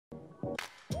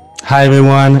Hi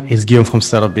everyone, it's Guillaume from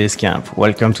Startup Basecamp.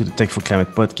 Welcome to the Tech for Climate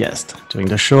podcast. During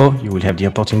the show, you will have the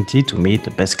opportunity to meet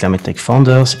the best climate tech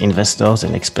founders, investors,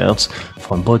 and experts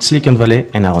from both Silicon Valley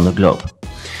and around the globe.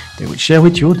 They will share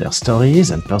with you their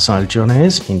stories and personal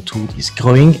journeys into this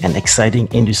growing and exciting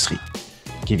industry,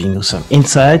 giving you some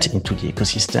insight into the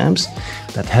ecosystems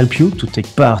that help you to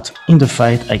take part in the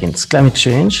fight against climate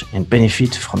change and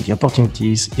benefit from the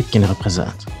opportunities it can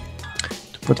represent.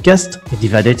 The podcast is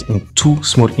divided in two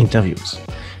small interviews.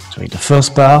 During the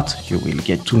first part, you will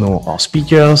get to know our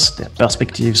speakers, their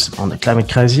perspectives on the climate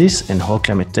crisis and how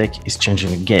climate tech is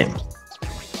changing the game.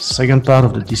 The second part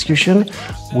of the discussion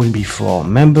will be for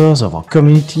members of our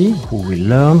community who will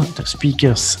learn the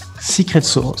speakers' secret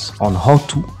sauce on how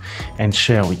to and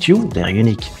share with you their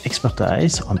unique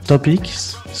expertise on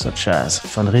topics such as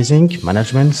fundraising,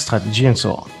 management, strategy, and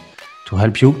so on, to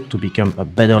help you to become a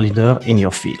better leader in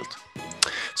your field.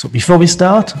 So before we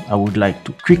start, I would like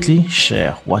to quickly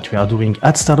share what we are doing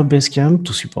at Startup Basecamp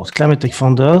to support climate tech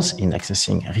founders in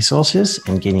accessing resources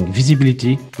and gaining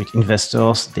visibility with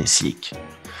investors they seek.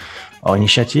 Our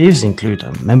initiatives include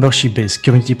a membership-based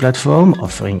community platform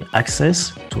offering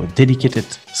access to a dedicated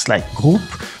Slack group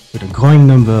with a growing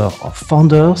number of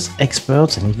founders,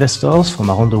 experts, and investors from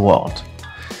around the world,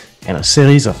 and a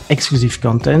series of exclusive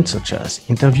content such as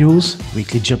interviews,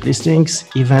 weekly job listings,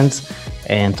 events,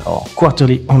 and our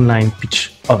quarterly online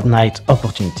pitch of night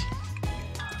opportunity.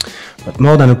 But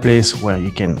more than a place where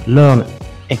you can learn,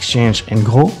 exchange, and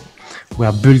grow, we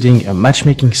are building a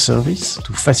matchmaking service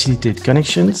to facilitate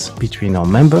connections between our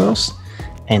members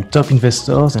and top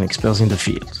investors and experts in the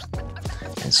field.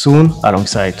 And soon,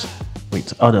 alongside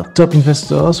with other top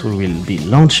investors, we will be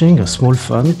launching a small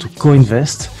fund to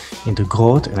co-invest in the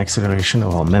growth and acceleration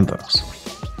of our members.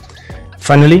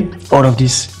 Finally, all of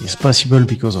this is possible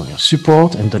because of your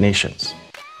support and donations.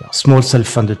 We are a small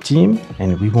self-funded team,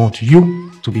 and we want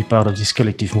you to be part of this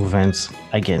collective movement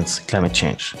against climate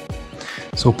change.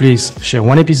 So please share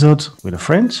one episode with a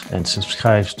friend and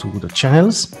subscribe to the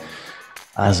channels.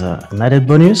 As an added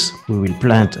bonus, we will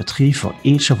plant a tree for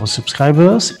each of our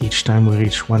subscribers each time we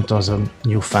reach 1,000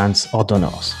 new fans or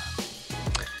donors.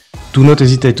 Do not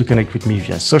hesitate to connect with me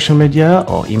via social media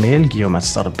or email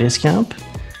guillaume@startupbasecamp.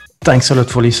 Thanks a lot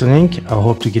for listening. I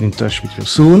hope to get in touch with you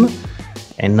soon.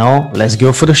 And now, let's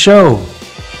go for the show.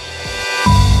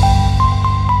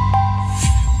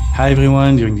 Hi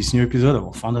everyone, during this new episode of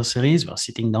our Founder Series, we're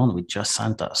sitting down with Josh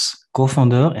Santos,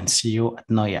 co-founder and CEO at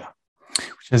Noya,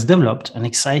 which has developed an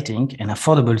exciting and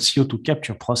affordable CO2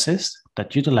 capture process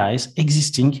that utilizes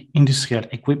existing industrial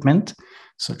equipment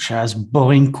such as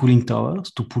boring cooling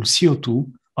towers to pull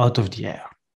CO2 out of the air.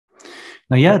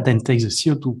 Noya then takes the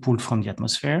CO2 pulled from the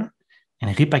atmosphere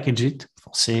and repackage it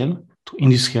for sale to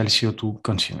industrial CO2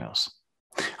 consumers.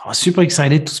 I was super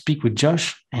excited to speak with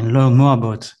Josh and learn more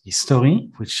about his story,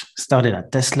 which started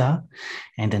at Tesla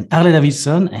and then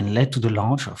Harley-Davidson and led to the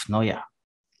launch of Noya.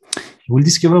 You will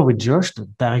discover with Josh the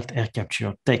direct air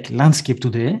capture tech landscape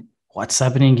today, what's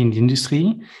happening in the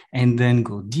industry, and then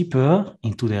go deeper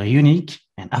into their unique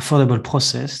and affordable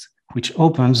process, which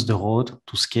opens the road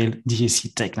to scale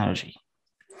DAC technology.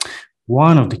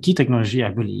 One of the key technology, I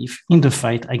believe, in the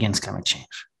fight against climate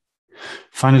change.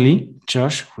 Finally,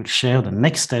 Josh will share the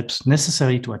next steps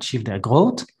necessary to achieve their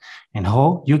growth and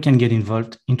how you can get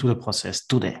involved into the process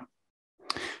today.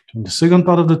 In the second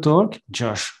part of the talk,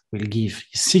 Josh will give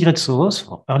his secret sauce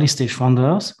for early stage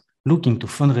founders looking to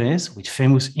fundraise with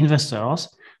famous investors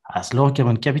as Low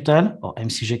Carbon Capital or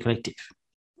MCJ Collective.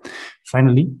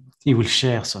 Finally, he will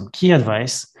share some key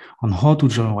advice on how to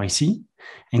join YC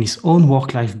and his own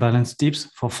work-life balance tips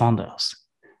for founders.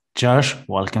 Josh,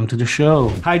 welcome to the show.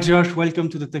 Hi, Josh. Welcome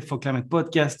to the Tech for Climate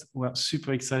podcast. We're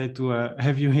super excited to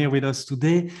have you here with us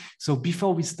today. So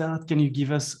before we start, can you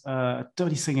give us a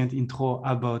 30-second intro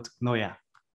about Noya?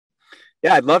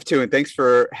 Yeah, I'd love to. And thanks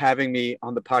for having me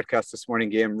on the podcast this morning,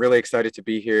 Guy. I'm really excited to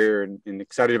be here and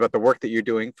excited about the work that you're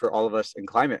doing for all of us in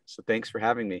climate. So thanks for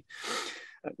having me.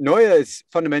 Noya is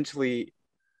fundamentally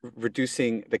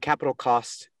reducing the capital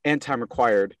cost and time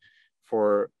required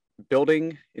for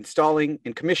building, installing,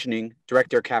 and commissioning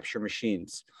direct air capture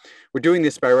machines. We're doing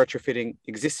this by retrofitting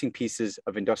existing pieces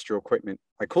of industrial equipment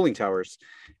like cooling towers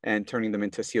and turning them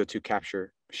into CO2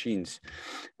 capture machines.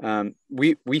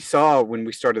 We saw when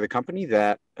we started the company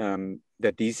that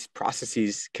these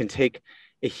processes can take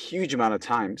a huge amount of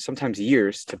time, sometimes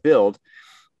years, to build,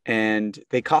 and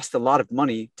they cost a lot of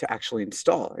money to actually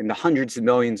install, in the hundreds of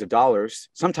millions of dollars,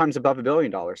 sometimes above $1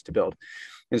 billion to build.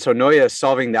 And so Noya is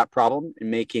solving that problem and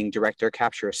making direct air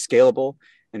capture a scalable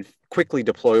and quickly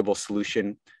deployable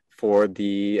solution for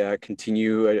the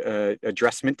continued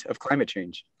addressment of climate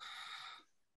change.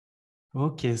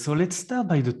 Okay, so let's start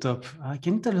by the top.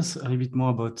 Can you tell us a little bit more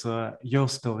about your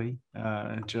story,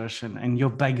 Josh, and your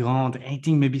background?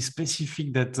 Anything maybe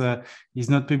specific that is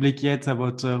not public yet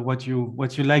about what you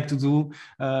like to do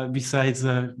besides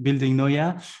building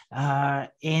Noya?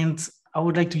 And I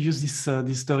would like to use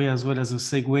this story as well as a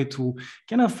segue to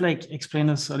kind of like explain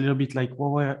us a little bit like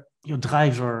what were your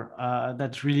driver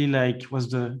that really like was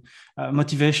the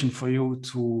motivation for you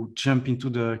to jump into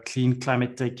the clean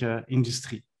climate tech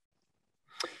industry.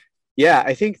 Yeah,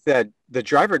 I think that the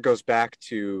driver goes back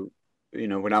to,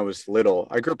 when I was little.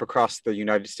 I grew up across the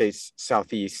United States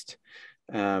Southeast.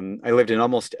 I lived in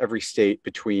almost every state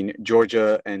between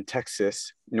Georgia and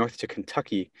Texas, north to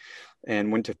Kentucky,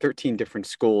 and went to 13 different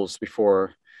schools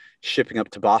before shipping up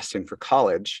to Boston for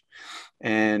college.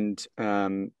 And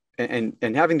having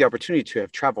the opportunity to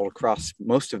have traveled across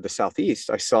most of the Southeast,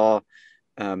 I saw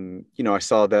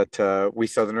that we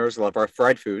Southerners love our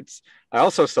fried foods. I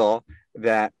also saw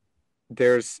that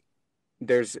there's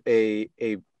there's a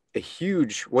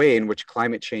huge way in which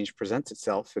climate change presents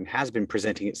itself and has been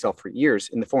presenting itself for years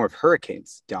in the form of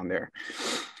hurricanes down there.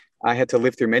 I had to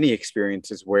live through many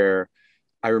experiences where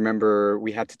I remember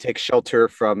we had to take shelter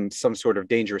from some sort of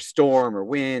dangerous storm or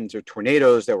winds or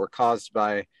tornadoes that were caused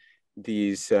by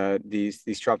these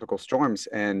tropical storms,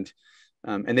 and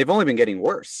they've only been getting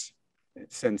worse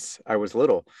since I was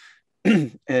little.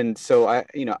 And so I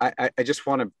just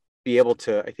want to be able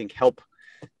to, I think, help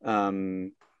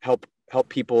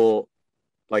people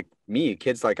like me,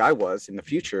 kids like I was in the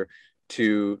future,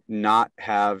 to not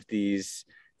have these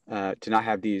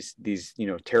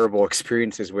terrible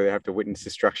experiences where they have to witness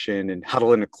destruction and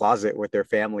huddle in a closet with their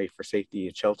family for safety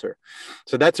and shelter.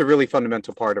 So that's a really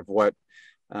fundamental part of what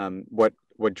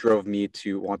drove me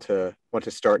to want to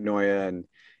start Noya.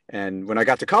 And when I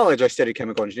got to college, I studied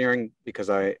chemical engineering because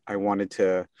I wanted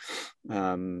to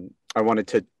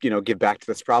give back to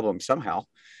this problem somehow.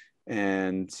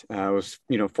 And I was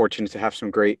fortunate to have some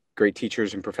great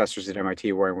teachers and professors at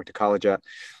MIT, where I went to college at.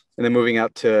 And then moving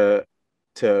out to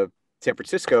San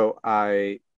Francisco,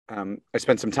 I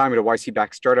spent some time at a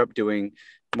YC-backed startup doing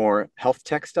more health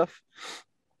tech stuff,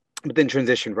 but then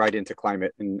transitioned right into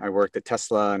climate. And I worked at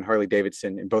Tesla and Harley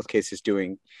Davidson, in both cases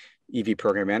doing EV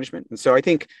program management. And so I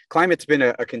think climate's been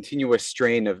a continuous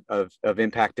strain of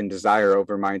impact and desire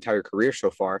over my entire career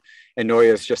so far. And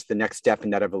Noya is just the next step in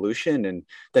that evolution, and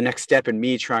the next step in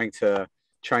me trying to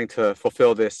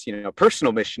fulfill this,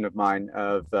 personal mission of mine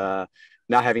of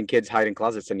not having kids hide in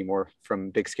closets anymore from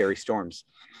big, scary storms.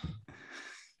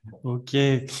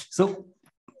 Okay, so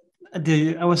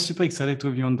I was super excited to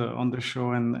have you on the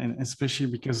show, and especially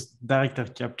because director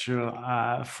capture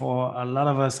for a lot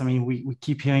of us. I mean, we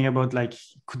keep hearing about like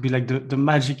could be like the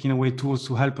magic in a way tools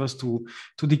to help us to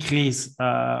decrease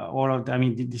all of the, I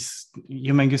mean, this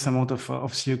humongous amount of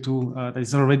CO2 that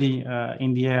is already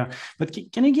in the air. But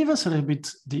can you give us a little bit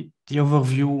the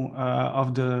overview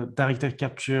of the director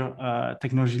capture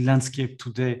technology landscape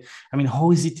today? I mean,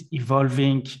 how is it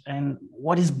evolving, and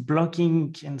what is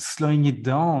blocking and slowing it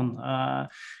down?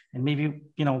 And maybe,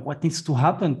 what needs to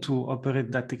happen to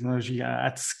operate that technology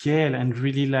at scale and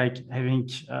really like having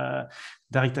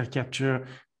director capture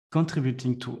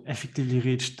contributing to effectively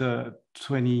reach the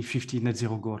 2050 net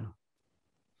zero goal?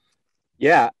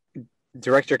 Yeah,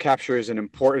 director capture is an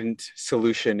important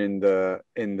solution in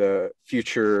the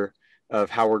future of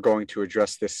how we're going to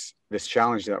address this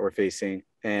challenge that we're facing.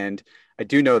 And I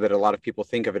do know that a lot of people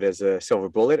think of it as a silver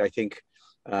bullet. I think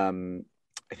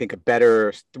a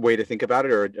better way to think about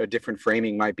it, or a different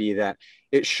framing, might be that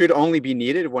it should only be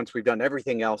needed once we've done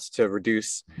everything else to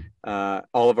reduce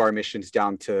all of our emissions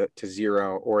down to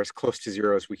zero, or as close to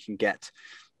zero as we can get.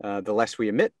 The less we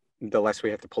emit, the less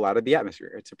we have to pull out of the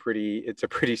atmosphere. It's a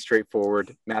pretty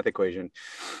straightforward math equation.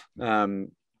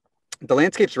 The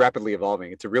landscape's rapidly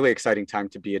evolving. It's a really exciting time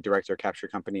to be a direct air capture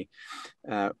company.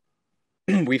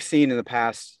 We've seen in the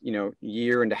past,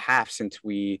 year and a half since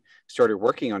we started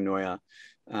working on Noya,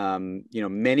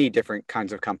 many different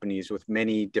kinds of companies with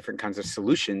many different kinds of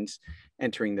solutions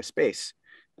entering the space.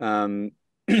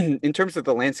 In terms of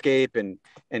the landscape and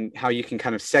how you can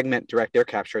kind of segment direct air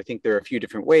capture, I think there are a few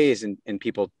different ways, and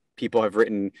people have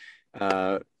written,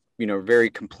 very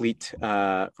complete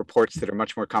reports that are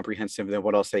much more comprehensive than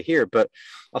what I'll say here. But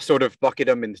I'll sort of bucket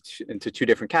them into two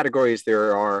different categories.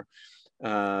 And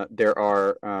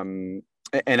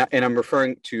I'm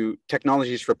referring to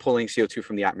technologies for pulling CO2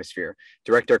 from the atmosphere.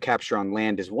 Direct air capture on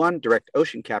land is one. Direct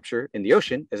ocean capture in the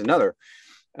ocean is another.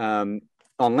 On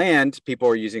land, people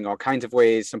are using all kinds of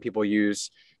ways. Some people use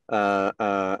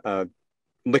a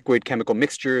liquid chemical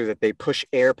mixture that they push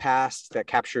air past that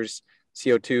captures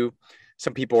CO2.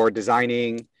 Some people are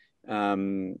designing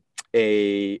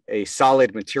a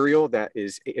solid material that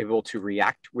is able to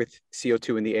react with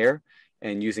CO2 in the air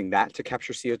and using that to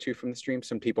capture CO2 from the stream.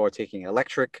 Some people are taking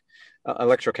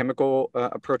electrochemical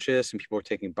approaches. Some people are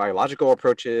taking biological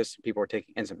approaches. Some people are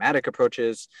taking enzymatic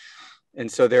approaches.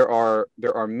 And so there are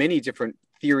many different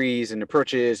theories and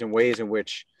approaches and ways in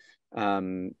which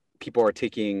people are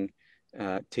taking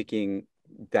a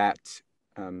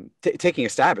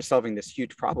stab at solving this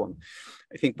huge problem.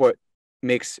 I think what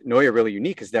makes Noya really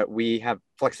unique is that we have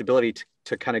flexibility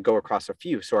to kind of go across a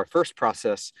few. So our first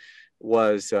process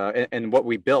was, and what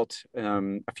we built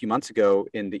a few months ago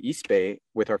in the East Bay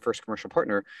with our first commercial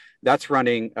partner, that's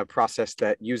running a process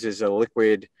that uses a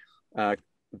liquid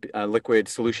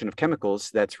solution of chemicals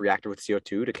that's reacted with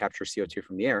CO2 to capture CO2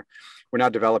 from the air. We're now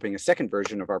developing a second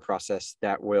version of our process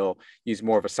that will use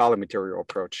more of a solid material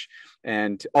approach.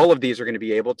 And all of these are going to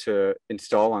be able to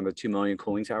install on the 2 million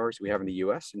cooling towers we have in the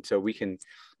US. And so we can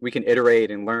iterate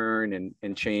and learn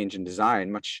and change and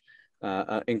design much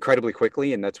incredibly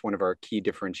quickly. And that's one of our key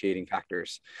differentiating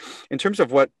factors. In terms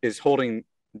of what is holding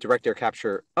direct air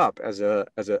capture up as a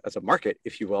market,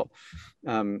 if you will,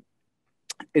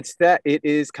 it's that it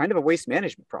is kind of a waste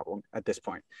management problem at this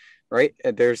point, right?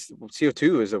 There's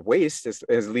CO2 is a waste, at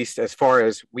least as far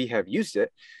as we have used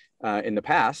it in the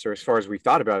past, or as far as we've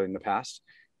thought about it in the past.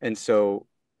 And so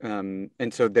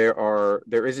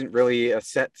there isn't really a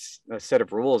set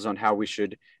of rules on how we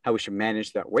should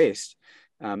manage that waste.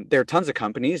 There are tons of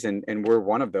companies, and we're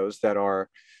one of those, that are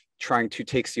trying to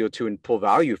take CO2 and pull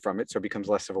value from it, so it becomes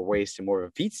less of a waste and more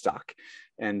of a feedstock,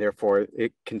 and therefore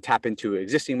it can tap into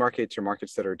existing markets or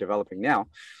markets that are developing now.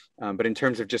 But in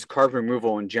terms of just carbon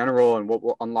removal in general and what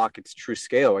will unlock its true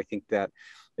scale, I think that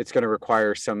it's going to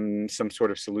require some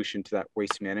sort of solution to that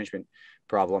waste management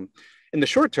problem. In the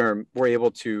short term, we're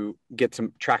able to get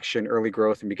some traction, early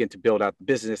growth, and begin to build out the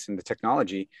business and the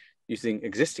technology using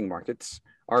existing markets.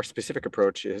 Our specific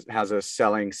approach has us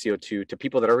selling CO2 to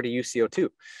people that already use CO2.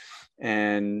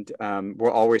 And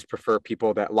we'll always prefer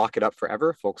people that lock it up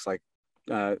forever, folks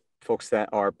that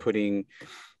are putting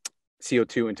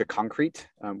CO2 into concrete.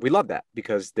 We love that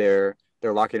because they're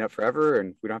locking up forever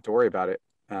and we don't have to worry about it.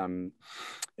 And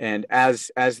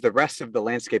as the rest of the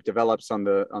landscape develops on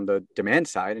the demand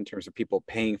side, in terms of people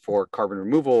paying for carbon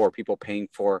removal or people paying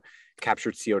for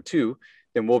captured CO2,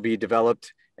 then we'll be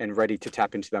developed and ready to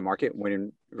tap into that market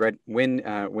when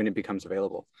it becomes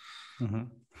available. Mm-hmm.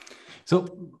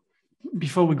 So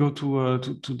before we go too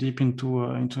deep into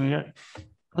Noya,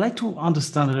 I'd like to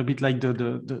understand a little bit like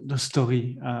the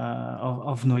story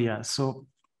of Noya. So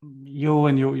you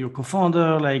and your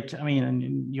co-founder,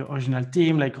 and your original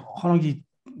team, how long did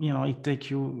it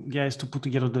take you guys to put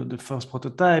together the first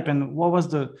prototype, and what was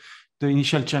the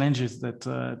initial challenges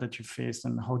that you faced,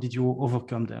 and how did you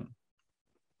overcome them?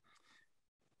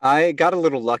 I got a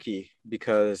little lucky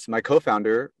because my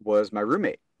co-founder was my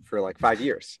roommate for like 5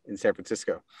 years in San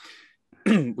Francisco.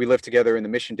 We lived together in the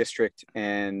Mission District,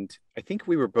 and I think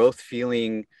we were both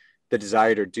feeling the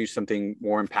desire to do something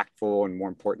more impactful and more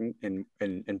important and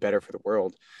better for the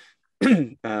world.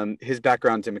 His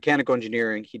background's in mechanical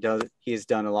engineering. He has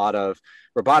done a lot of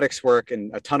robotics work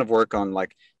and a ton of work on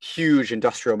like huge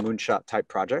industrial moonshot type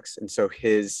projects. And so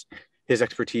his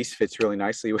expertise fits really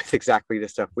nicely with exactly the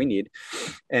stuff we need.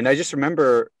 And I just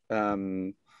remember,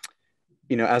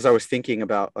 as I was thinking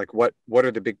about like what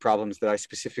are the big problems that I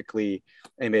specifically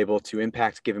am able to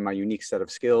impact given my unique set of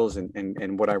skills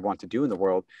and what I want to do in the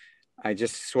world, I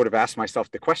just sort of asked myself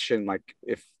the question, like,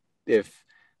 if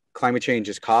climate change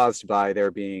is caused by there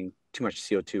being too much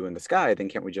CO2 in the sky, then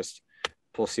can't we just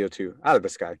pull CO2 out of the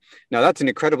sky? Now, that's an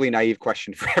incredibly naive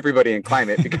question for everybody in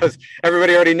climate because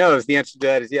everybody already knows the answer to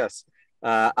that is yes.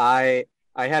 I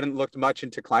hadn't looked much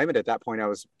into climate at that point. I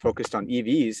was focused on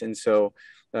EVs, and so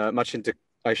much into,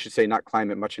 I should say, not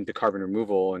climate, much into carbon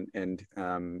removal and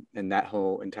that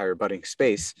whole entire budding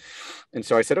space. And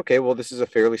so I said, okay, well, this is a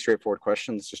fairly straightforward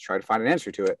question. Let's just try to find an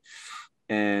answer to it.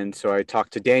 And so I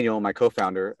talked to Daniel, my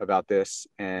co-founder, about this,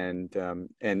 and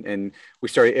we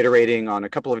started iterating on a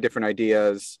couple of different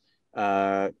ideas.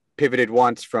 Pivoted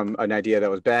once from an idea that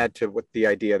was bad to what the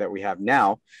idea that we have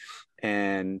now.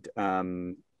 And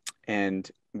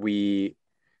we,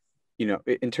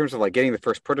 in terms of like getting the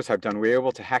first prototype done, we were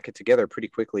able to hack it together pretty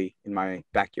quickly in my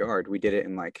backyard. We did it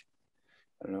in like,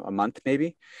 I don't know, a month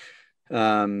maybe.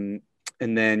 And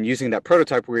then using that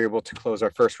prototype, we were able to close our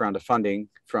first round of funding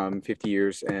from 50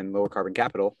 Years and Lower Carbon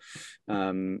Capital.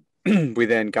 We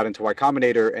then got into Y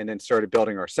Combinator and then started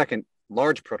building our second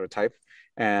large prototype,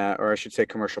 or I should say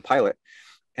commercial pilot.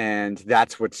 And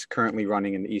that's what's currently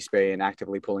running in the East Bay and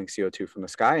actively pulling CO2 from the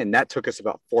sky. And that took us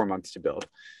about 4 months to build.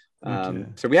 Okay.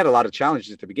 So we had a lot of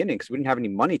challenges at the beginning because we didn't have any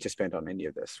money to spend on any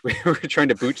of this. We were trying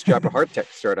to bootstrap a hard tech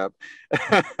startup.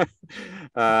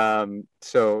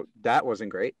 So that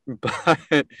wasn't great,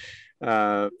 but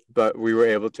we were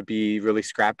able to be really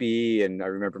scrappy. And I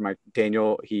remember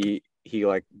Daniel, he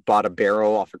like bought a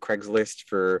barrel off of Craigslist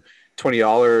for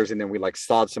 $20, and then we like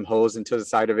sawed some hose into the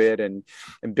side of it and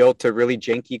built a really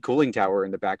janky cooling tower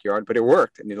in the backyard, but it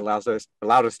worked, and it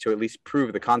allowed us to at least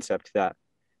prove the concept that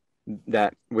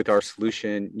with our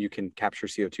solution you can capture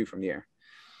CO2 from the air.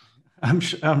 I'm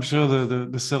sure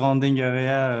the surrounding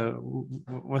area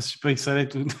was super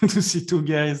excited to see two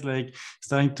guys like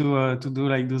starting to do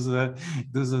like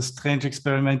those strange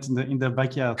experiments in the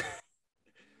backyard.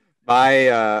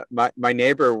 My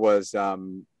neighbor was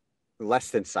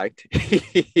less than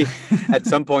psyched. At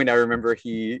some point, I remember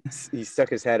he stuck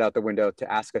his head out the window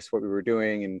to ask us what we were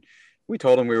doing, and we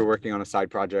told him we were working on a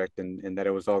side project and that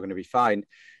it was all going to be fine.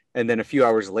 And then a few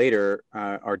hours later,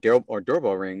 our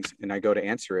doorbell rings, and I go to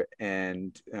answer it,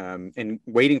 and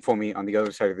waiting for me on the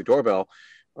other side of the doorbell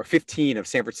are 15 of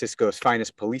San Francisco's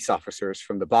finest police officers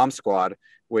from the bomb squad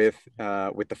with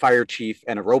the fire chief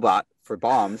and a robot for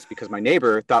bombs, because my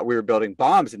neighbor thought we were building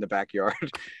bombs in the backyard.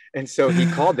 And so he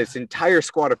called this entire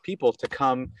squad of people to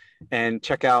come and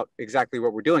check out exactly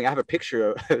what we're doing. I have a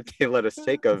picture they let us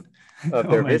take of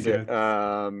their visit.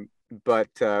 But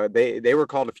they were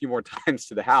called a few more times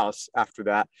to the house after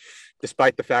that,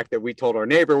 despite the fact that we told our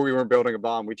neighbor we weren't building a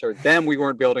bomb. We told them we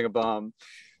weren't building a bomb.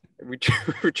 We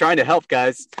were trying to help,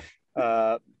 guys.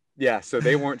 Yeah, so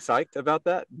they weren't psyched about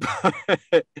that.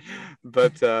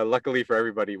 But luckily for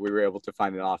everybody, we were able to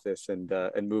find an office and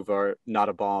move our not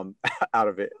a bomb out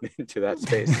of it into that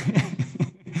space.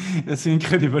 That's an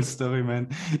incredible story, man.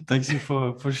 Thanks you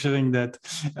for sharing that.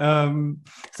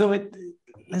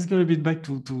 Let's go a bit back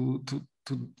to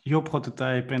your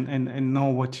prototype and know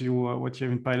what you have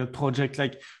in pilot project.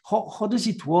 Like how does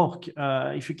it work?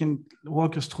 If you can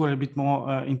walk us through a bit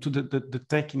more into the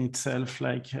tech in itself,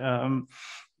 like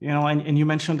and you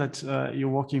mentioned that you're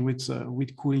working with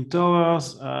cooling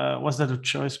towers. Was that a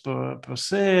choice per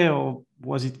se, or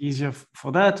was it easier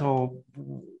for that, or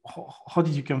how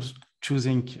did you come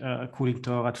choosing a cooling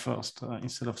tower at first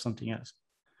instead of something else?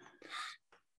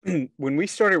 When we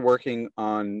started working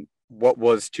on what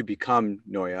was to become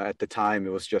Noya, at the time,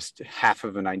 it was just half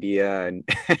of an idea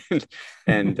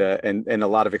and a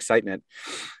lot of excitement.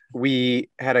 We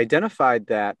had identified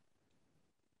that,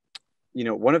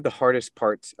 one of the hardest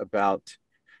parts about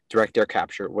direct air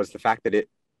capture was the fact that it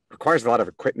requires a lot of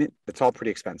equipment that's all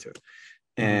pretty expensive.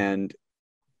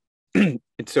 Mm-hmm.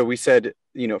 And so we said,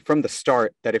 from the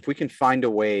start, that if we can find a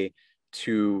way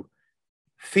to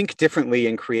think differently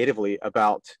and creatively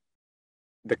about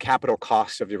the capital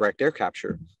costs of direct air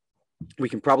capture, we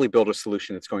can probably build a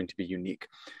solution that's going to be unique.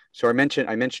 So I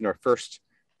mentioned our first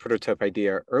prototype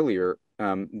idea earlier.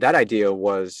 That idea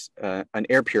was an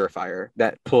air purifier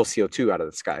that pulls CO2 out of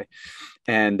the sky.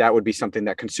 And that would be something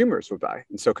that consumers would buy.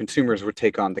 And so consumers would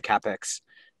take on the CapEx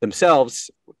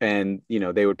themselves, and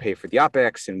they would pay for the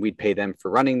OpEx, and we'd pay them for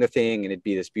running the thing, and it'd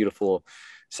be this beautiful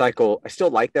cycle. I still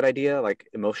like that idea, like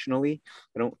emotionally.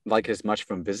 I don't like it as much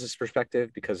from a business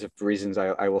perspective because of reasons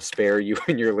I will spare you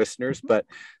and your listeners. But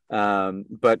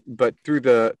through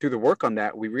the work on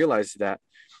that, we realized that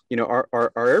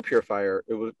our air purifier,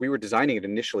 we were designing it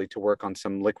initially to work on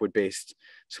some liquid-based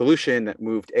solution that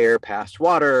moved air past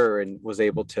water and was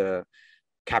able to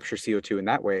capture CO2 in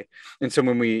that way. And so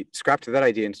when we scrapped that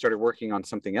idea and started working on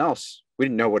something else, we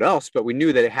didn't know what else, but we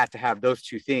knew that it had to have those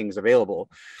two things available.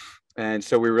 And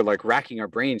so we were like racking our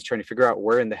brains trying to figure out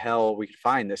where in the hell we could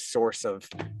find this source of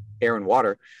air and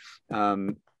water.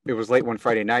 It was late one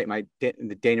Friday night.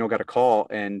 Daniel got a call,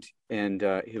 and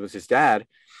it was his dad,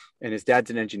 and his dad's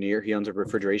an engineer. He owns a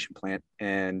refrigeration plant,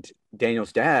 and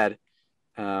Daniel's dad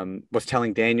was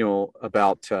telling Daniel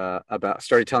about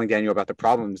the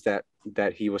problems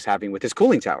that he was having with his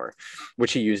cooling tower,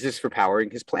 which he uses for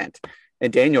powering his plant.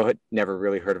 And Daniel had never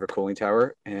really heard of a cooling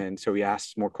tower. And so he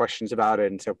asked more questions about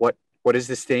it and said, what is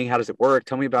this thing? How does it work?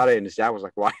 Tell me about it. And his dad was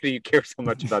like, why do you care so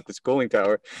much about this cooling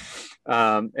tower?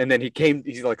 And then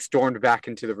he like stormed back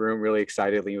into the room really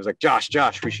excitedly. He was like, Josh,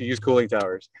 we should use cooling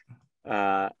towers.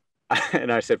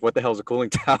 And I said, what the hell is a cooling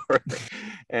tower?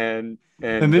 and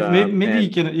maybe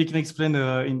you can explain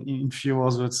in few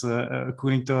words what's a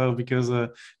cooling tower, because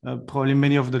probably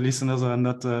many of the listeners are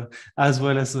not as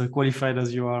well as qualified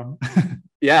as you are.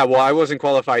 Yeah, well, I wasn't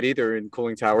qualified either in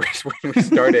cooling towers when we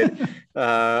started.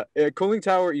 A cooling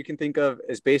tower you can think of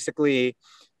as basically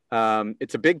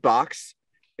it's a big box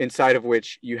inside of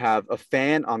which you have a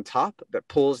fan on top that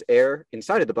pulls air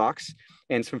inside of the box,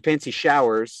 and some fancy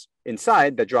showers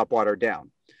inside that drop water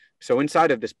down. So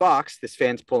inside of this box, this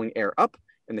fan's pulling air up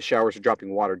and the showers are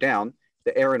dropping water down.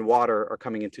 The air and water are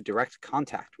coming into direct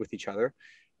contact with each other,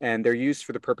 and they're used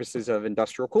for the purposes of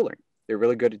industrial cooling. They're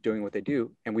really good at doing what they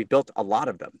do, and we built a lot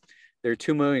of them. There are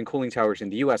 2 million cooling towers in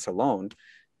the US alone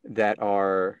that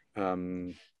are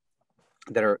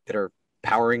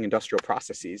powering industrial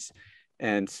processes.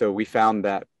 And so we found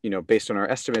that, based on our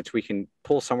estimates, we can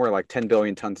pull somewhere like 10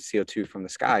 billion tons of CO2 from the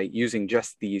sky using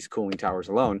just these cooling towers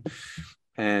alone.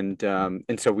 And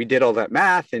so we did all that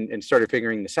math and started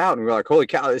figuring this out. And we were like, holy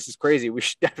cow, this is crazy. We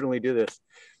should definitely do this.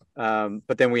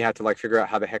 But then we had to figure out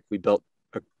how the heck we built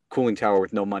a cooling tower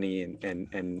with no money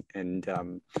and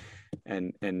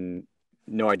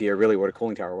no idea really what a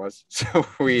cooling tower was.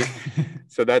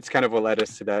 So that's kind of what led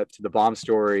us to the bomb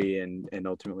story and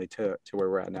ultimately to where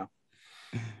we're at now.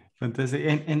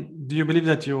 Fantastic. And do you believe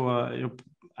that your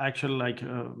actual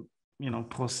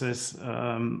process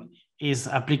is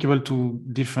applicable to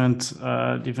different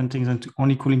things and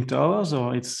only cooling towers,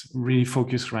 or it's really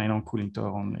focused right on cooling tower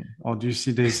only? Or do you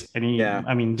see there's any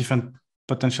different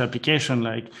potential application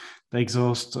like the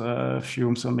exhaust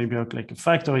fumes, or maybe like a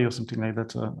factory or something like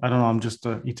that? I don't know. I'm just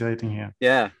iterating here.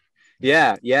 Yeah.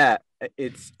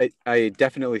 I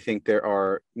definitely think there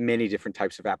are many different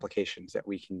types of applications that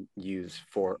we can use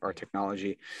for our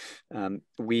technology. What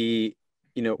we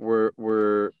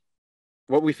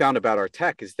found about our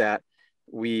tech is that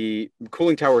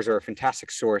cooling towers are a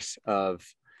fantastic source of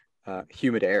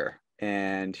humid air,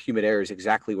 and humid air is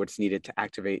exactly what's needed to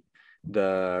activate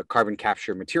the carbon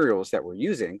capture materials that we're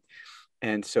using.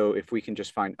 And so if we can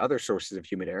just find other sources of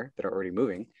humid air that are already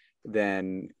moving,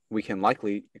 then we can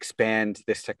likely expand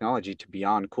this technology to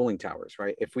beyond cooling towers,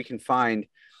 right? If we can find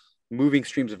moving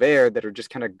streams of air that are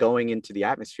just kind of going into the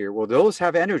atmosphere, well, those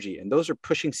have energy and those are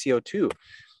pushing CO2.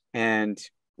 And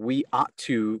we ought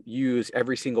to use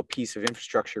every single piece of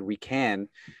infrastructure we can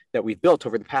that we've built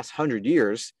over the past 100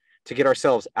 years to get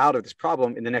ourselves out of this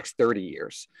problem in the next 30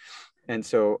 years. And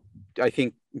so I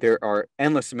think there are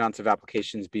endless amounts of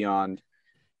applications beyond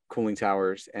cooling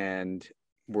towers, and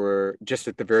we're just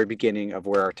at the very beginning of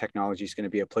where our technology is going to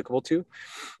be applicable to.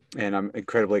 And I'm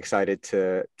incredibly excited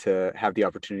to have the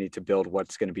opportunity to build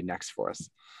what's going to be next for us.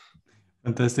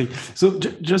 Fantastic. So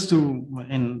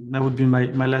and that would be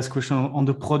my last question on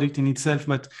the product in itself,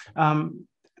 but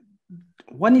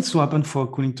what needs to happen for a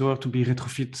cooling tower to be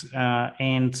retrofit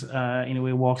and in a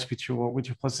way works with your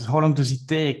process? How long does it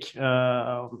take?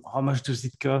 How much does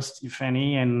it cost, if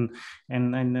any? And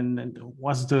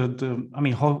what's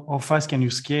how fast can you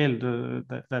scale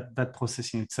that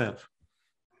process in itself?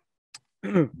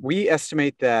 We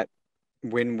estimate that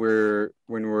when we're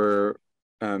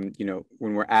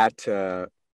at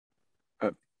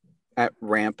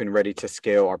ramp and ready to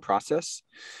scale our process,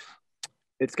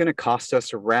 it's going to cost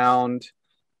us around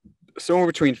somewhere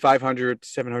between $500,000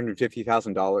 to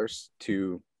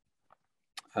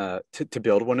 $750,000 to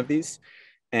build one of these,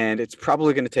 and it's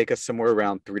probably going to take us somewhere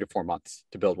around 3 to 4 months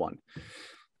to build one.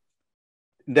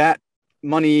 That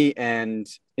money and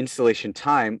installation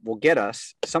time will get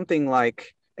us something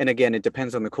like, and again, it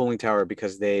depends on the cooling tower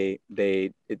because they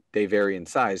vary in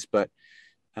size, but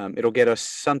it'll get us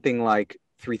something like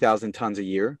 3,000 tons a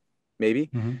year, maybe,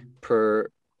 per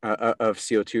of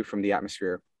CO2 from the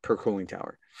atmosphere per cooling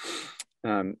tower.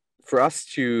 For us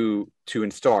to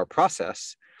install our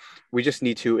process, we just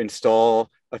need to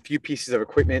install a few pieces of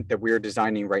equipment that we're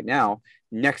designing right now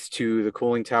next to the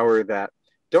cooling tower that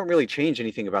don't really change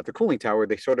anything about the cooling tower.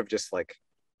 They sort of just like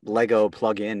Lego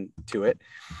plug in to it.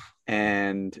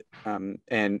 And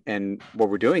what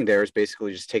we're doing there is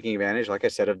basically just taking advantage, like I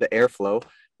said, of the airflow,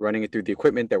 running it through the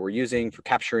equipment that we're using for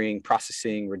capturing,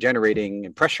 processing, regenerating,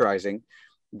 and pressurizing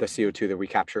the CO2 that we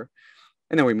capture,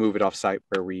 and then we move it off site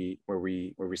where we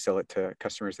sell it to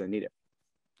customers that need it.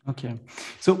 Okay,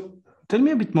 so tell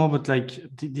me a bit more about like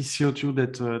the CO2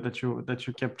 that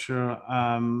you capture.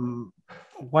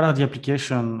 What are the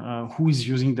application? Who is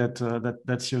using that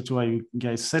CO2? Are you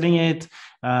guys selling it?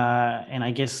 And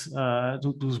I guess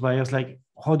those buyers, like,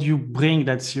 how do you bring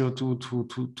that CO2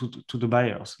 to the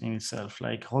buyers in itself?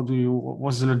 Like,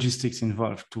 what's the logistics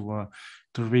involved to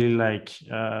really like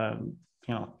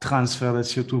transfer the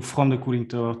CO2 from the cooling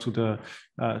tower to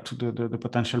the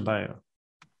potential buyer?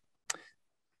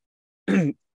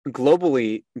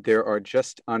 Globally, there are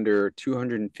just under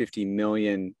 250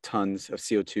 million tons of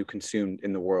CO2 consumed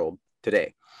in the world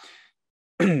today.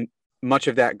 Much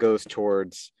of that goes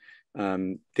towards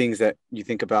things that you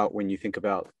think about when you think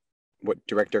about what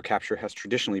direct air capture has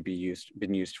traditionally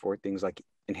been used for, things like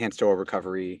enhanced oil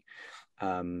recovery,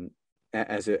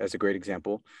 as a great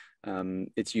example.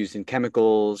 It's used in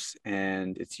chemicals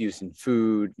and it's used in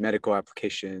food, medical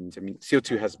applications. I mean,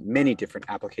 CO2 has many different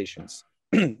applications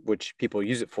which people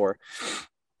use it for.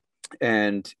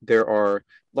 And there are,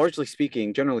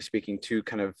 generally speaking, two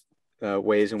kind of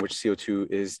ways in which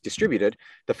CO2 is distributed.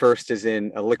 The first is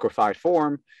in a liquefied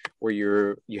form, where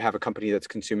you have a company that's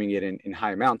consuming it in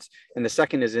high amounts, and the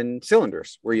second is in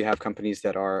cylinders, where you have companies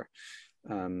that are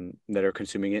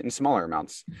consuming it in smaller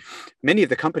amounts. Many of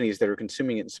the companies that are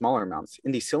consuming it in smaller amounts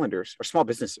in these cylinders are small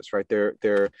businesses, right?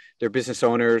 They're business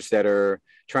owners that are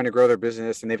trying to grow their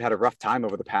business, and they've had a rough time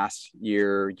over the past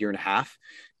year and a half.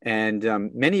 And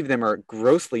many of them are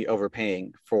grossly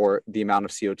overpaying for the amount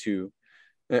of CO2,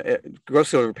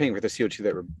 grossly overpaying for the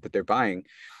CO2 that they're buying.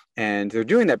 And they're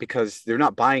doing that because they're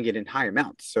not buying it in high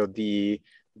amounts. So the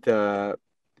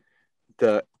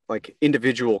like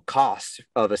individual cost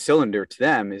of a cylinder to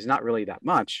them is not really that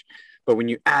much. But when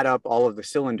you add up all of the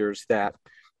cylinders that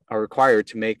are required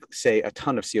to make, say, a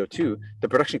ton of CO2, the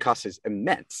production cost is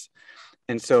immense.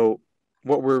 And so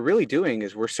what we're really doing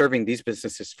is we're serving these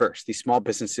businesses first, these small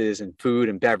businesses in food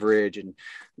and beverage, and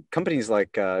companies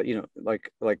like,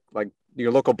 like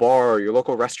your local bar or your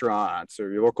local restaurants or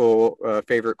your local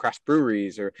favorite craft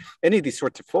breweries, or any of these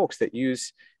sorts of folks that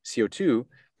use CO2,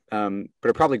 but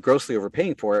are probably grossly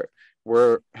overpaying for it.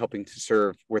 We're helping to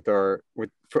serve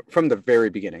from the very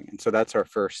beginning. And so that's our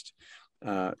first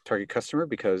target customer,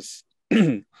 because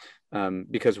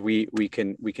we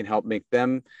can help make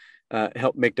them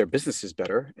help make their businesses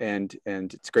better. And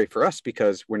it's great for us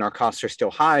because when our costs are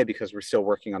still high, because we're still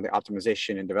working on the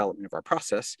optimization and development of our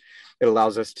process, it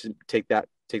allows us to take that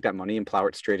money and plow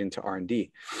it straight into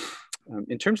R&D.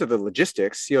 In terms of the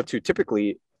logistics, CO2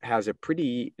 typically has a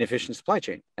pretty inefficient supply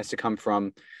chain. It has to come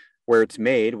from where it's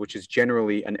made, which is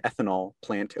generally an ethanol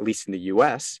plant, at least in the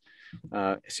US.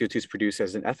 CO2 is produced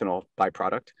as an ethanol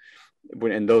byproduct.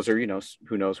 And those are,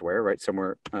 who knows where, right?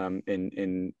 Somewhere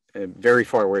in very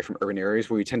far away from urban areas,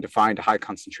 where we tend to find a high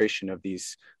concentration of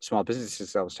these small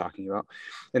businesses I was talking about.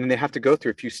 And then they have to go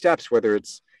through a few steps, whether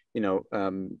it's,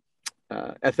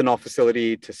 ethanol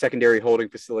facility to secondary holding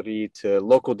facility to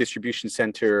local distribution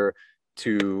center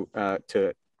to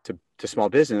small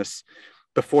business,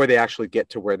 before they actually get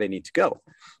to where they need to go.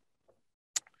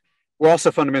 We're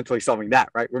also fundamentally solving that,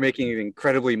 right? We're making it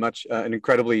an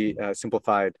incredibly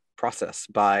simplified process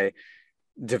by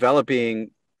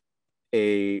developing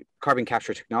a carbon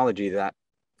capture technology that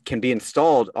can be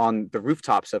installed on the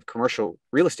rooftops of commercial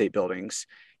real estate buildings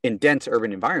in dense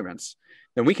urban environments.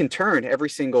 Then we can turn every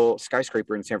single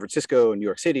skyscraper in San Francisco, New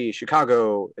York City,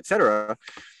 Chicago, et cetera,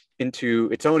 into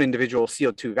its own individual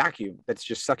CO2 vacuum that's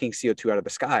just sucking CO2 out of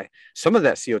the sky. Some of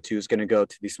that CO2 is going to go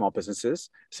to these small businesses.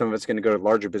 Some of it's going to go to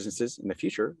larger businesses in the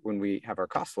future when we have our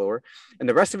costs lower. And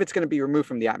the rest of it's going to be removed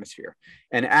from the atmosphere.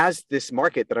 And as this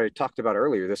market that I talked about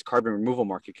earlier, this carbon removal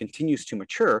market, continues to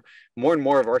mature, more and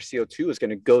more of our CO2 is going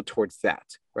to go towards that,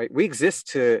 right? We exist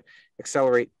to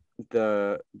accelerate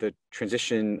the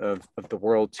transition of the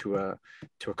world to a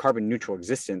carbon neutral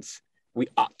existence. We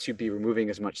ought to be removing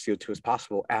as much CO2 as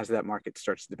possible as that market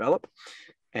starts to develop.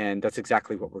 And that's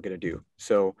exactly what we're going to do.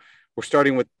 So we're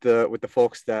starting with the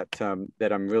folks that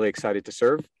I'm really excited to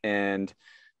serve, and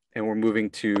we're moving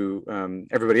to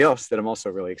everybody else that I'm also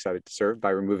really excited to serve by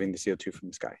removing the CO2 from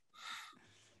the sky.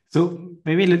 So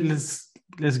maybe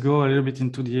let's go a little bit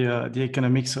into the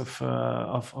economics of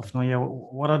Noya.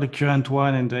 What are the current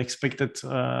one and the expected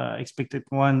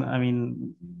one? I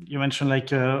mean, you mentioned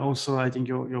also I think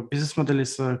your business model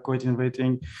is quite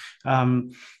innovating.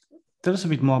 Tell us a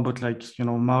bit more about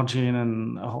margin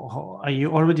and how you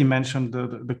already mentioned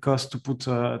the cost to put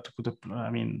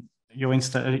your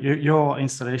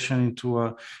installation into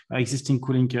an existing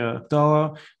cooling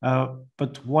tower.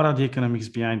 But what are the economics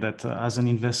behind that as an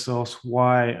investor?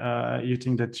 Why you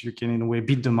think that you can, in a way,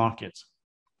 beat the market?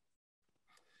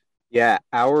 Yeah,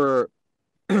 our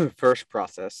first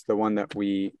process, the one that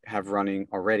we have running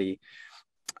already,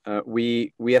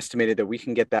 we estimated that we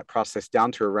can get that process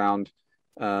down to around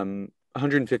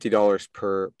 $150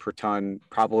 per ton,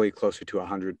 probably closer to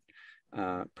 $100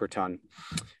 per ton.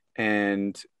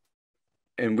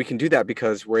 And we can do that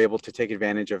because we're able to take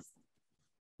advantage of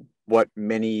what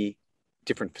many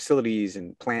different facilities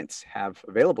and plants have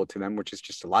available to them, which is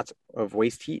just lots of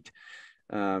waste heat.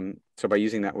 So by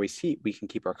using that waste heat, we can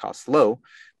keep our costs low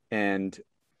and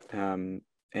be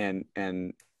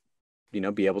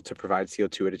able to provide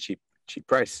CO2 at a cheap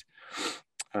price.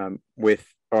 With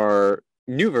our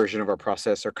new version of our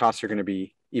process, our costs are going to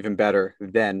be even better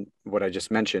than what I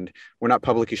just mentioned. We're not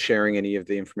publicly sharing any of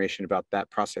the information about that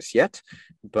process yet,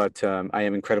 but I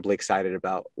am incredibly excited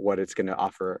about what it's going to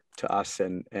offer to us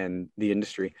and the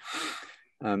industry.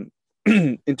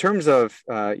 In terms of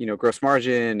gross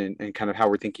margin and kind of how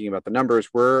we're thinking about the numbers,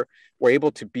 we're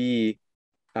able to be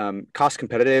cost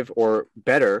competitive or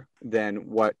better than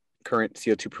what current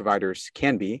CO2 providers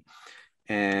can be.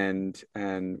 And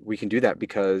we can do that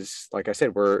because, like I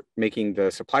said, we're making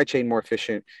the supply chain more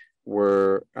efficient.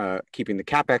 We're keeping the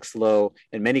CapEx low.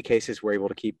 In many cases, we're able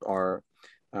to keep our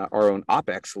own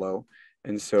OpEx low.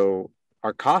 And so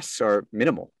our costs are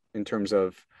minimal in terms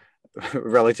of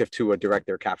relative to a direct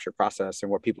air capture process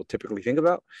and what people typically think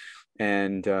about,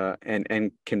 and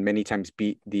can many times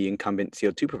beat the incumbent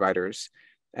CO2 providers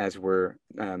as we're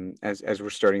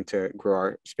starting to grow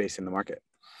our space in the market.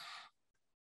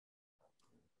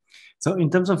 So in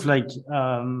terms of like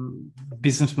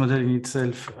business model in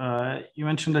itself, you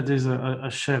mentioned that there's a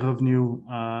share revenue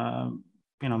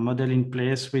model in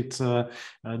place with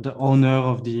the owner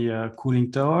of the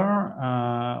cooling tower,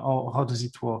 or how does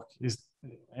it work?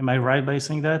 Am I right by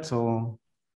saying that? Or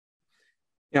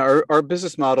yeah, our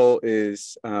business model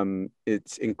is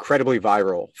it's incredibly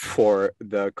viral for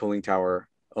the cooling tower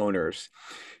owners.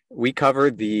 We cover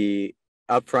the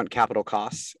upfront capital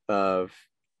costs of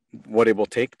what it will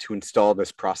take to install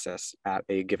this process at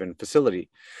a given facility.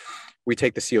 We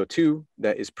take the CO2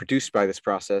 that is produced by this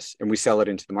process and we sell it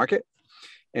into the market.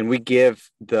 And we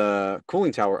give the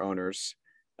cooling tower owners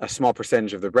a small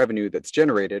percentage of the revenue that's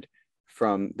generated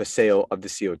from the sale of the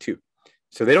CO2.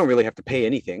 So they don't really have to pay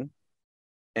anything.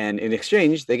 And in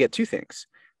exchange, they get two things.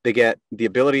 They get the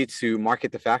ability to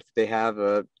market the fact that they have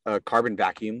a carbon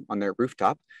vacuum on their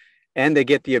rooftop, and they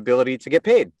get the ability to get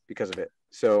paid because of it.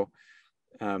 So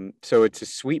it's a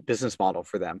sweet business model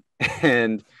for them.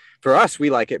 And for us, we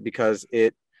like it because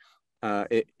it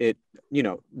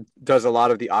does a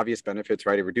lot of the obvious benefits,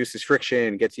 right? It reduces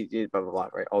friction, gets you blah, blah, blah,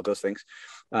 right? All those things.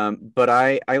 But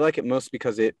I like it most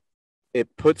because it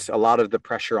puts a lot of the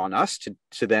pressure on us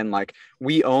to then, like,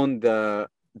 we own the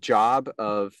job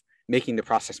of making the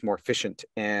process more efficient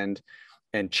and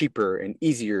cheaper and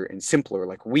easier and simpler.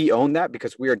 Like, we own that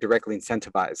because we are directly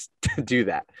incentivized to do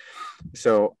that.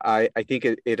 So I think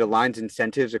it aligns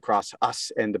incentives across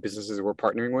us and the businesses we're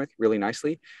partnering with really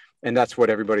nicely. And that's what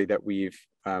everybody that we've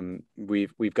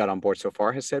got on board so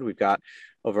far has said. We've got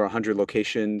over 100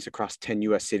 locations across 10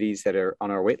 US cities that are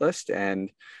on our wait list. And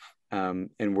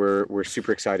we're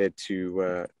super excited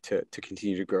to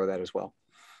continue to grow that as well.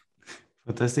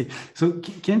 Fantastic. So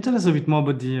can you tell us a bit more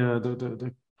about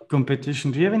the competition?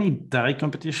 Do you have any direct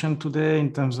competition today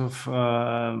in terms of,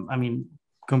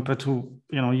 compared to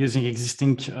using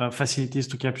existing facilities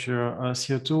to capture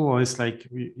CO2, or it's like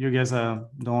you guys are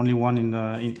the only one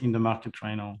in the market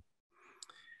right now?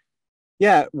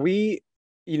 Yeah, we're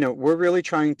really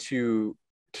trying to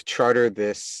charter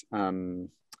this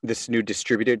this new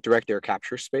distributed direct air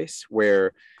capture space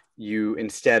where you,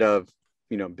 instead of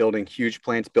building huge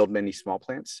plants, build many small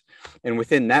plants. And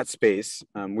within that space,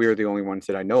 we are the only ones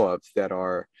that I know of that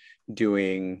are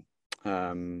doing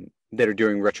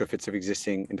retrofits of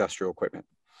existing industrial equipment.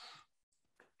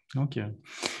 Okay.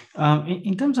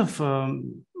 In terms of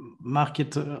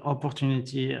market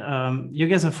opportunity, you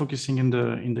guys are focusing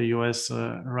in the US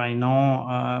right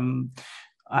now.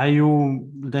 Are you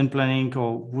then planning,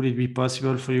 or would it be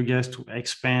possible for you guys to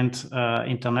expand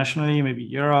internationally, maybe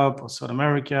Europe or South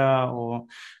America, or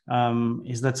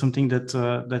is that something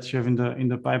that you have in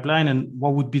the pipeline? And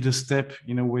what would be the step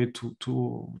in a way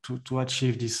to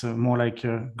achieve this more like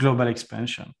global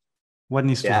expansion? What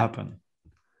needs to happen?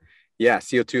 Yeah,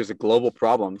 CO2 is a global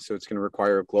problem, so it's going to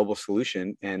require a global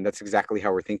solution, and that's exactly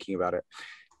how we're thinking about it.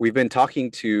 We've been talking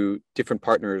to different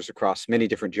partners across many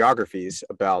different geographies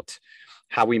about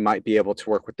how we might be able to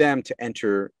work with them to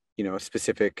enter, a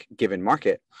specific given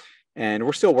market. And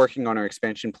we're still working on our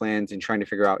expansion plans and trying to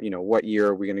figure out, what year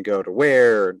are we going to go to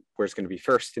where's going to be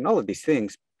first, and all of these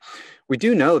things. We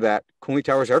do know that cooling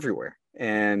towers are everywhere.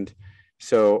 And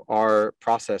so our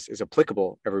process is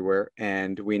applicable everywhere,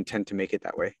 and we intend to make it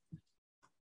that way.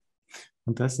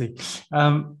 Fantastic.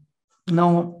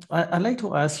 Now, I'd like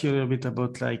to ask you a little bit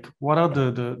about, like, what are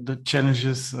the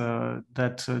challenges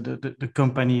that the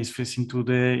company is facing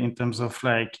today in terms of,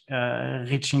 like,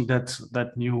 reaching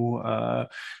that new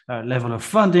level of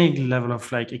funding, level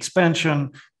of, like,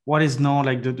 expansion? What is now,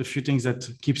 like, the few things that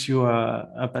keeps you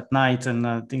up at night,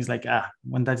 and things like,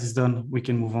 when that is done, we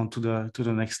can move on to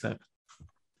the next step?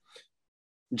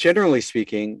 Generally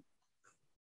speaking,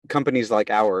 companies like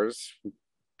ours,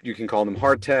 you can call them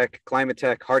hard tech, climate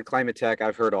tech, hard climate tech,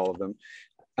 I've heard all of them.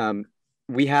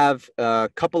 we have a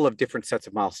couple of different sets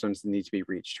of milestones that need to be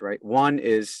reached, right? One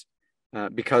is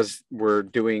because we're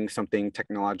doing something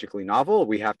technologically novel,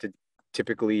 we have to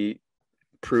typically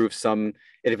prove some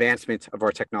advancement of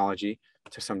our technology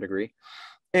to some degree.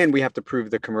 And we have to prove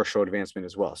the commercial advancement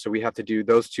as well. So we have to do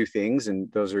those two things.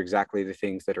 And those are exactly the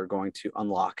things that are going to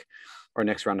unlock our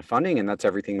next round of funding. And that's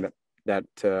everything that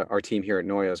our team here at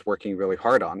Noya is working really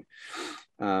hard on.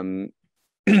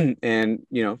 And,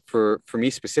 you know, for me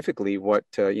specifically, what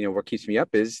keeps me up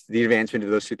is the advancement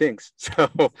of those two things. So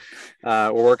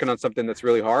we're working on something that's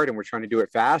really hard, and we're trying to do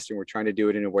it fast, and we're trying to do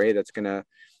it in a way that's going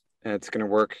to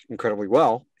work incredibly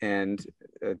well. And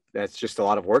that's just a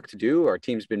lot of work to do. Our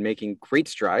team's been making great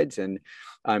strides, and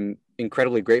I'm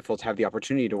incredibly grateful to have the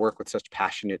opportunity to work with such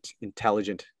passionate,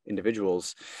 intelligent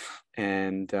individuals.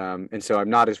 And so I'm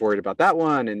not as worried about that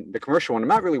one. And the commercial one, I'm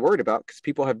not really worried about, because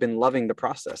people have been loving the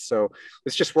process. So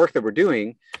it's just work that we're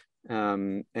doing,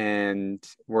 and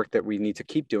work that we need to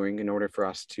keep doing in order for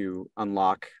us to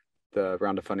unlock the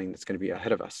round of funding that's going to be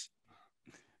ahead of us.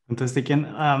 Fantastic. And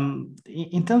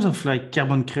in terms of like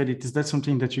carbon credit, is that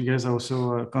something that you guys are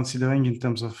also considering in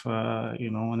terms of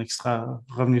an extra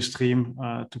revenue stream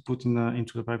to put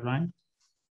into the pipeline?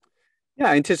 Yeah,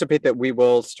 I anticipate that we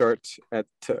will start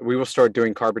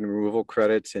doing carbon removal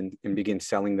credits and begin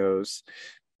selling those.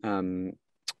 And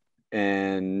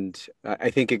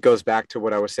I think it goes back to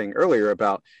what I was saying earlier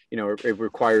about, it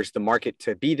requires the market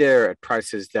to be there at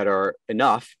prices that are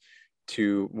enough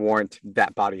to warrant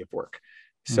that body of work.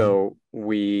 So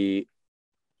we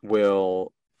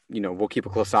will, we'll keep a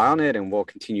close eye on it, and we'll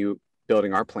continue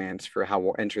building our plans for how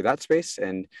we'll enter that space.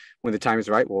 And when the time is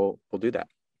right, we'll do that.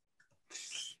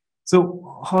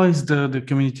 So how is the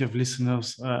community of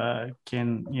listeners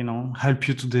can, help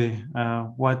you today?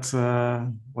 What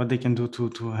they can do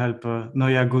to help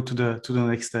Noya go to the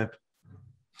next step?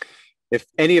 If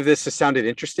any of this has sounded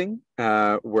interesting,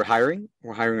 we're hiring.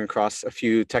 We're hiring across a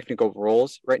few technical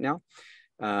roles right now.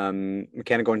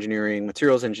 Mechanical engineering,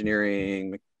 materials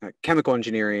engineering, chemical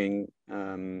engineering,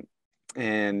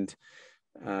 and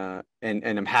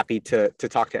I'm happy to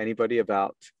talk to anybody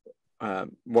about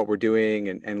what we're doing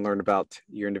and learn about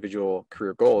your individual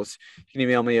career goals. You can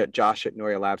email me at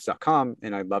josh@noyalabs.com,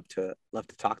 and I'd love to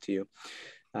talk to you.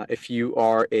 If you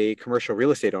are a commercial real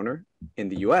estate owner in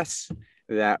the US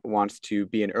that wants to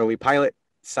be an early pilot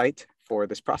site for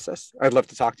this process, I'd love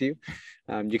to talk to you.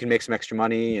 You can make some extra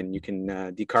money, and you can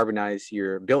decarbonize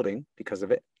your building because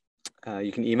of it.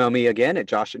 You can email me again at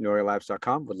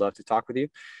josh@noyalabs.com. Would love to talk with you.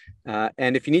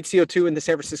 And if you need CO2 in the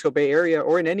San Francisco Bay Area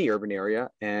or in any urban area,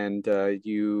 and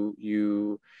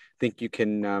you think you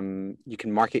can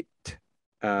market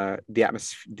the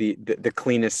atmosphere, the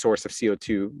cleanest source of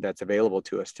CO2 that's available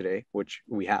to us today, which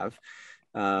we have,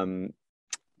 then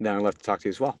I'd love to talk to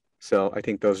you as well. So I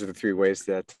think those are the three ways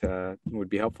that would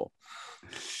be helpful.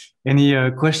 Any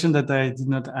question that I did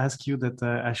not ask you that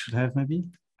I should have maybe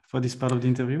for this part of the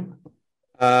interview?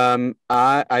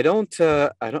 I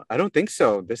don't think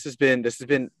so. This has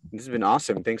been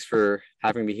awesome. Thanks for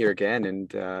having me here again,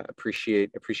 and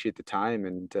appreciate the time,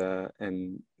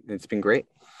 and it's been great.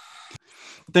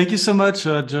 Thank you so much,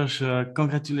 Josh.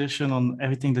 Congratulations on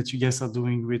everything that you guys are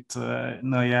doing with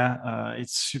Noya.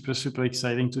 It's super, super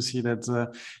exciting to see that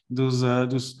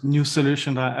those new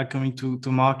solutions are coming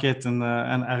to market and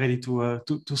are ready to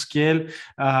scale.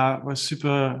 We're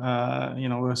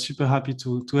super happy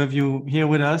to have you here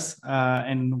with us,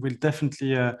 and we'll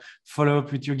definitely follow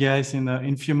up with you guys in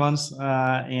a few months.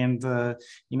 And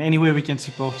in any way we can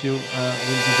support you, we'll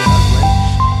be there as well.